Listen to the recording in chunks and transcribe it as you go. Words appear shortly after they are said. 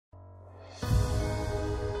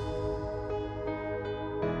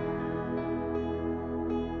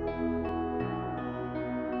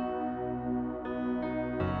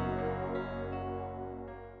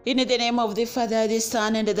In the name of the Father, the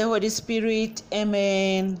Son, and the Holy Spirit.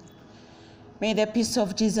 Amen. May the peace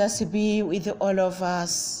of Jesus be with all of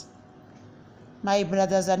us. My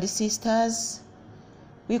brothers and sisters,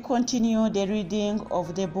 we continue the reading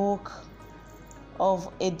of the book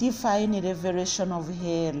of a divine revelation of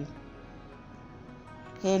hell.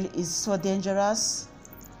 Hell is so dangerous.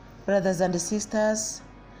 Brothers and sisters,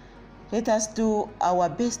 let us do our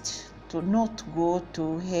best to not go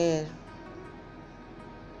to hell,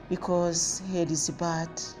 because hell is bad.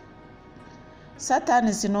 Satan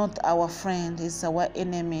is not our friend, he's our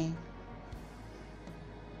enemy.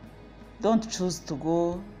 Don't choose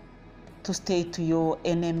to stay to your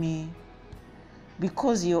enemy,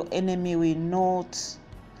 because your enemy will not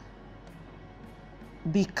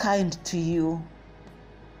be kind to you.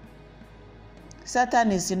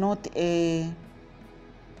 Satan is not a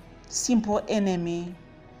simple enemy.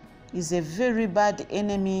 He's a very bad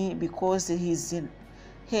enemy, because his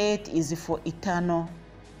hate is for eternal.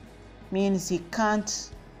 Means he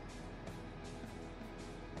can't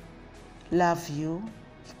love you.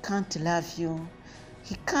 He can't love you.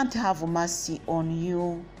 He can't have mercy on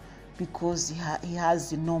you, because he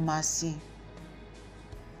has no mercy.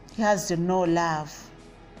 He has no love.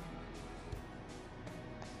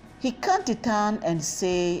 He can't turn and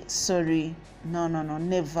say sorry. No,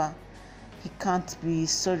 never. He can't be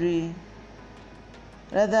sorry.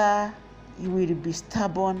 Rather, he will be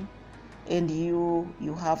stubborn, and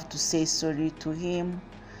you have to say sorry to him.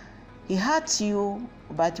 He hurts you,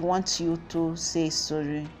 but wants you to say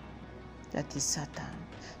sorry. That is Satan.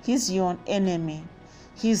 He's your enemy.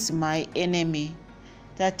 He's my enemy.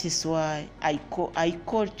 That is why I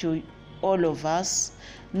call to all of us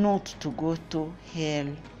not to go to hell.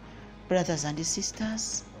 Brothers and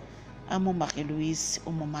sisters, amo Marie Louise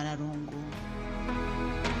Omomalarungu.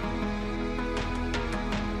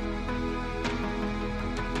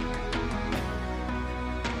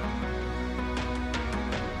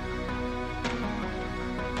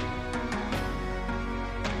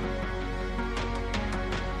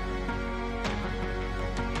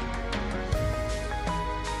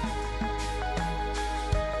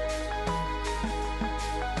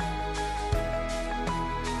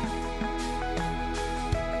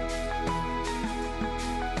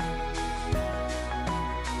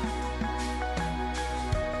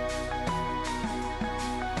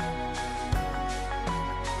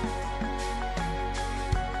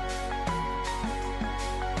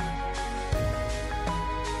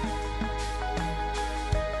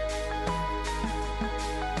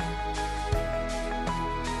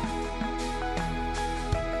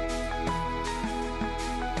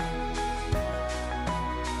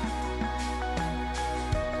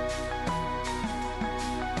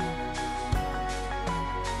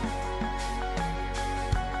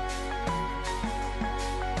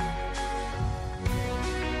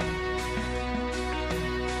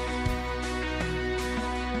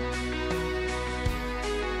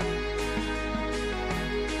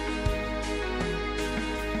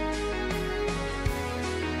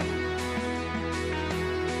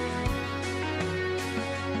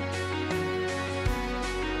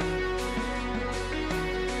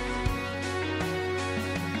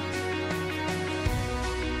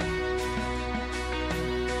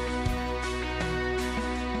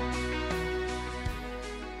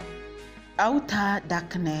 Outer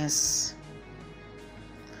darkness.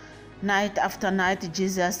 Night after night,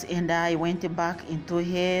 Jesus and I went back into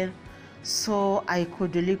hell, so I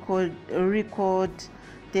could record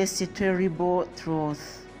this terrible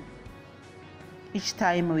truth. Each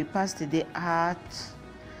time we passed the earth,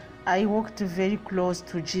 I walked very close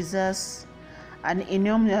to Jesus. An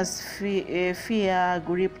enormous fear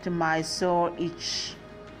gripped my soul each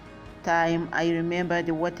time I remembered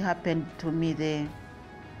what happened to me there.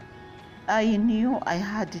 I knew I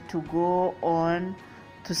had to go on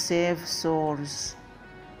to save souls,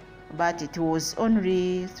 but it was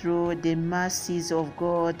only through the mercies of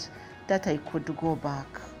God that I could go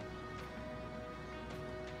back.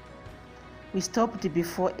 We stopped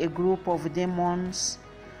before a group of demons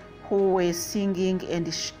who were singing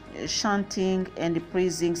and chanting and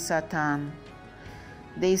praising Satan.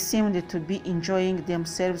 They seemed to be enjoying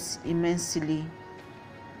themselves immensely.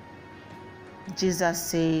 Jesus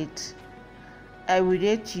said, I will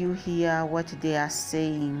let you hear what they are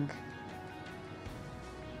saying.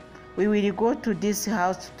 We will go to this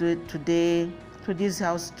house today,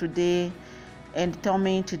 and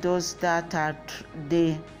torment those that are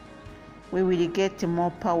there. We will get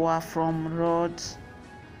more power from Lord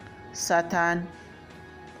Satan.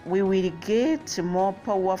 We will get more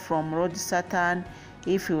power from Lord Satan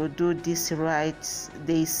if you do this right,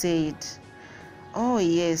 they said. Oh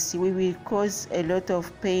yes, we will cause a lot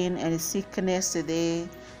of pain and sickness there,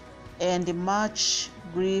 and much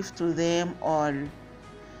grief to them all.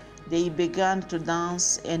 They began to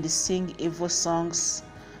dance and sing evil songs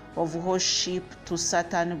of worship to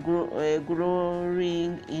Satan,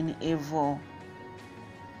 glorying in evil.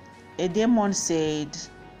 A demon said,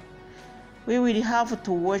 "We will have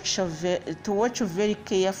to watch very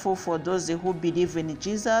careful for those who believe in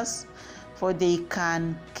Jesus, for they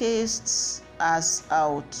can cast us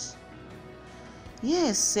out."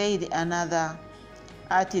 "Yes," said another,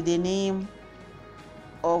 "at the name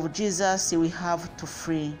of Jesus we have to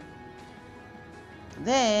flee."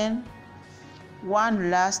 Then one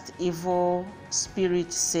last evil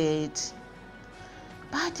spirit said,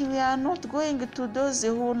 "But we are not going to those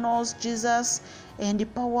who knows Jesus and the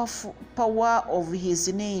power of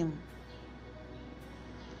his name."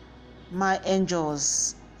 "My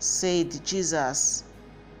angels," said Jesus,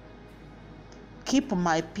 "keep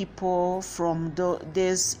my people from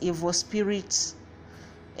these evil spirits,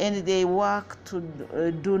 and they work to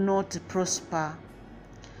do not prosper.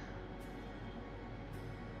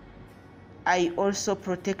 I also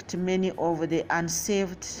protect many of the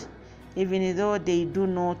unsaved, even though they do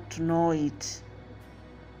not know it.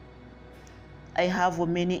 I have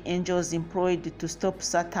many angels employed to stop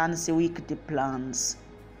Satan's wicked plans."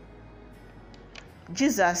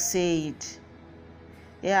 Jesus said,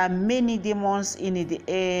 "There are many demons in the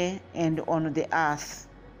air and on the earth.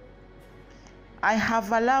 I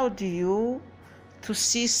have allowed you to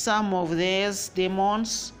see some of these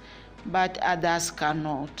demons, but others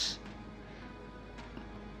cannot.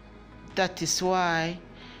 That is why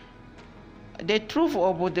the truth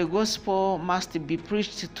of the gospel must be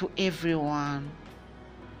preached to everyone.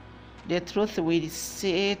 The truth will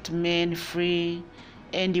set men free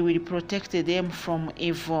and will protect them from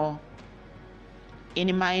evil.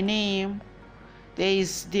 In my name, there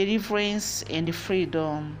is deliverance and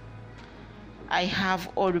freedom. I have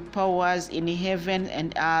all powers in heaven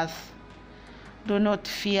and earth. Do not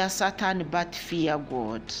fear Satan, but fear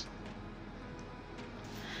God."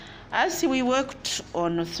 As we walked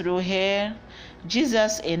on through here,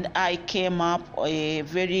 Jesus and I came up a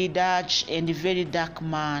very large and very dark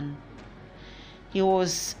man. He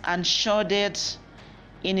was enshrouded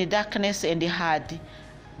in darkness and had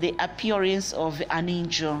the appearance of an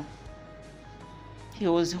angel. He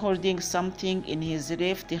was holding something in his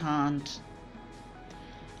left hand.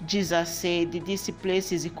 Jesus said, "This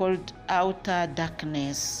place is called outer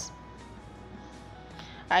darkness."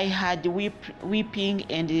 I had weeping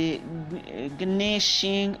and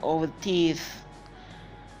gnashing of teeth.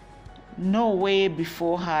 No way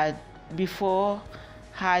before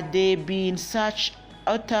had there been such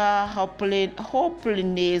utter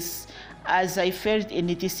hopelessness as I felt in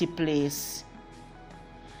this place.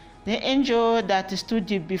 The angel that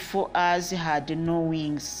stood before us had no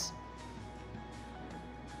wings.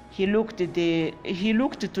 He looked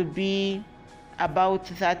to be about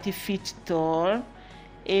 30 feet tall,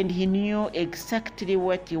 and he knew exactly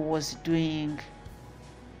what he was doing.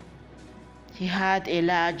 He had a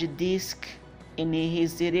large disc in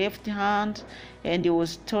his left hand, and he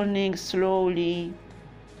was turning slowly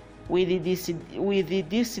with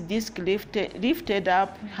this disc lifted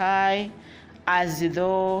up high, as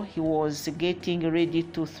though he was getting ready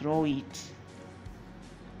to throw it.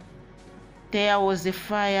 There was a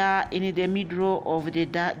fire in the middle of the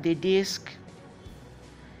disc,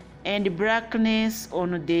 and blackness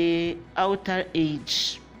on the outer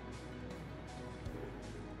edge.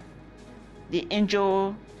 The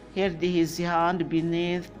angel held his hand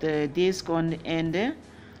beneath the disc and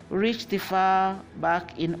reached far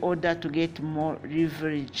back in order to get more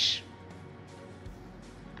leverage.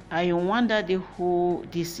 I wondered who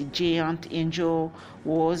this giant angel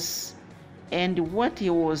was and what he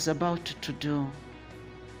was about to do.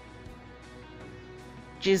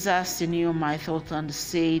 Jesus knew my thought and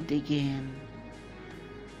said again,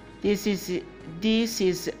 This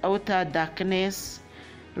is outer darkness.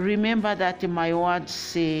 Remember that my word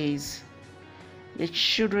says, the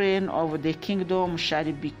children of the kingdom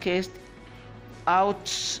shall be cast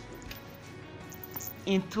out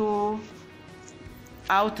into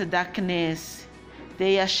outer darkness.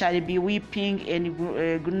 There shall be weeping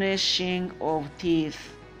and gnashing of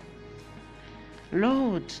teeth.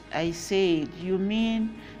 Lord, I said, you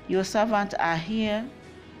mean your servants are here?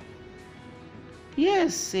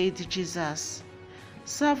 Yes, said Jesus.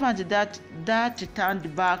 Servants that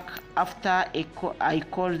turned back after I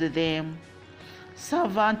called them.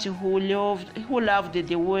 Servants who loved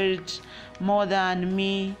the world more than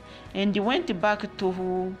me and went back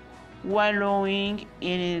to wallowing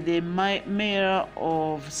in the mire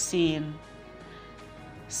of sin.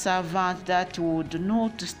 servant that would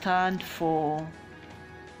not stand for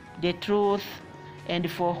the truth and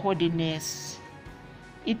for holiness.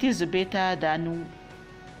 It is better than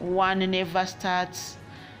one never starts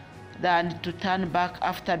than to turn back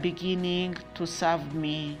after beginning to serve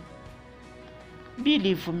me.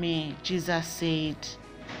 Believe me, Jesus said,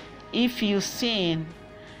 if you sin,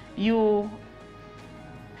 you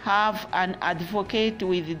have an advocate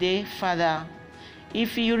with the Father.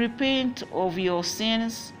 If you repent of your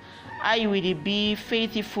sins, I will be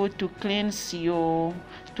faithful to cleanse you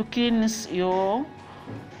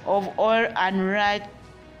of all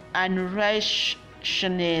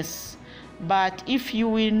unrighteousness. But if you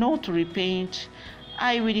will not repent,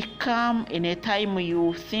 I will come in a time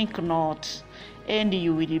you think not, and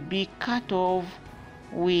you will be cut off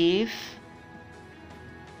with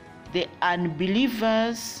the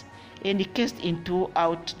unbelievers and cast into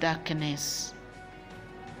outer darkness.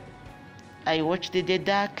 I watched the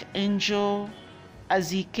dark angel as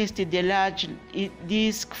he cast the large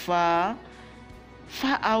disc far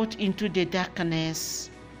out into the darkness.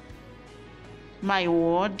 My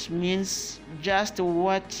word means just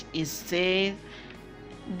what is said.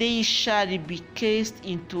 They shall be cast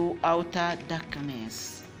into outer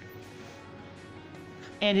darkness.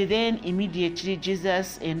 And then immediately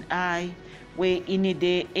Jesus and I were in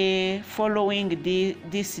the air following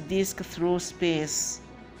this disc through space.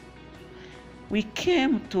 We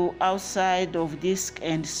came to outside of disc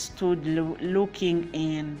and stood looking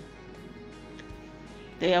in.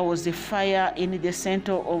 There was a fire in the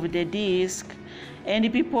center of the disc, and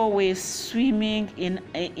people were swimming in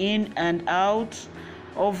and out,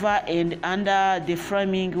 over and under the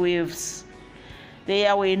flaming waves.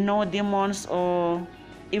 There were no demons or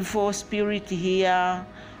evil spirit here,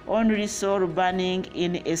 only soul burning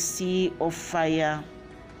in a sea of fire.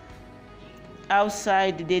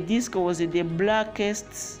 Outside the disc was the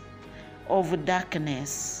blackest of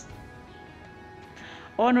darkness.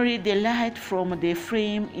 Only the light from the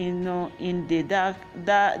flame in the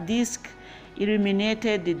disc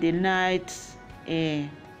illuminated the night air.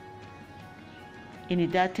 In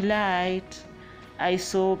that light, I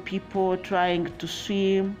saw people trying to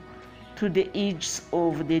swim to the edges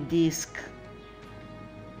of the disc.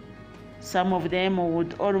 Some of them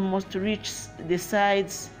would almost reach the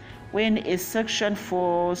sides when a suction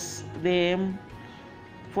force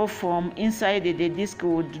from inside the disc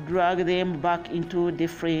would drag them back into the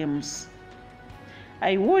flames.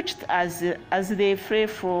 I watched as the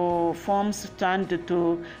frail forms turned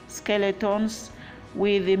to skeletons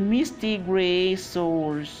with misty gray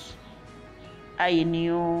souls. I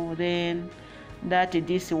knew then that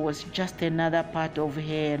this was just another part of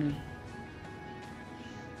hell.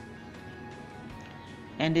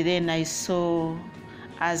 And then I saw,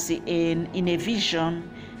 as in a vision,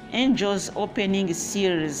 angels opening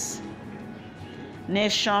seals.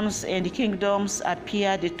 Nations and kingdoms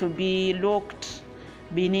appeared to be locked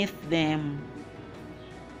beneath them.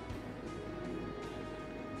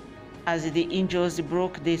 As the angels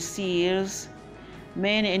broke the seals,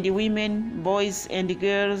 men and women, boys and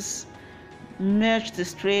girls merged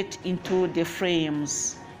straight into the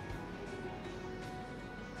flames.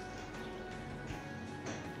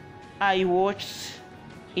 I watched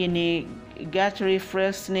in a ghastly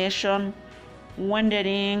frustration,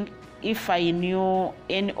 wondering if I knew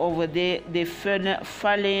any of the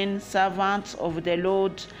fallen servants of the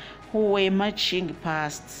Lord who were marching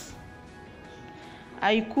past.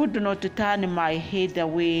 I could not turn my head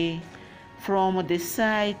away from the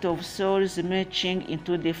sight of souls marching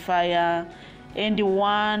into the fire, and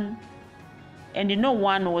no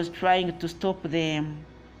one was trying to stop them.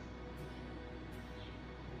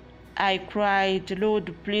 I cried,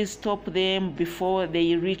 Lord, please stop them before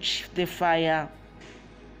they reach the fire.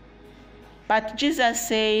 But Jesus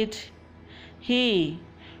said, he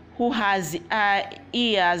who has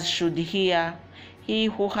ears should hear, he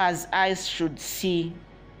who has eyes should see.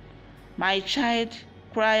 My child,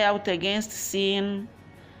 cry out against sin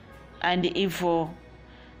and evil.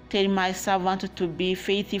 Tell my servant to be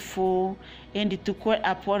faithful and to call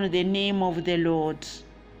upon the name of the Lord.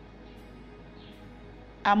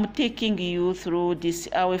 I'm taking you through this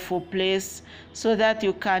awful place so that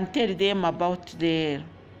you can tell them about there.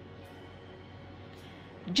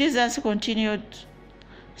 Jesus continued,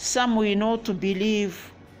 some will not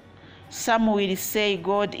believe. Some will say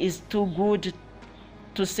God is too good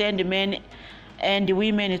to send men and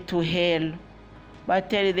women to hell.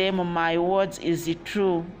 But tell them my words is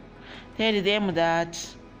true. Tell them that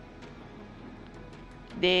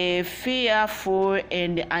the fearful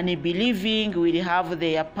and unbelieving will have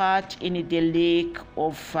their part in the lake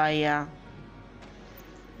of fire.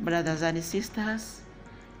 Brothers and sisters,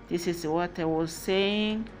 This is what I was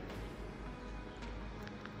saying.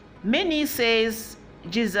 Many says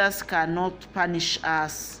Jesus cannot punish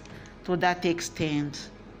us to that extent.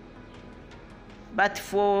 But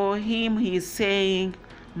for him, he is saying,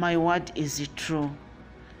 my word is true.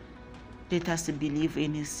 Let us believe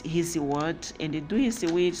in his word and do his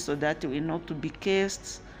will, so that we not to be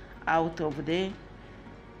cast out of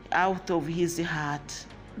his heart.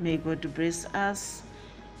 May God bless us.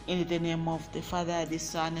 In the name of the Father, the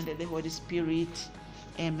Son, and the Holy Spirit.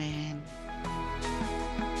 Amen.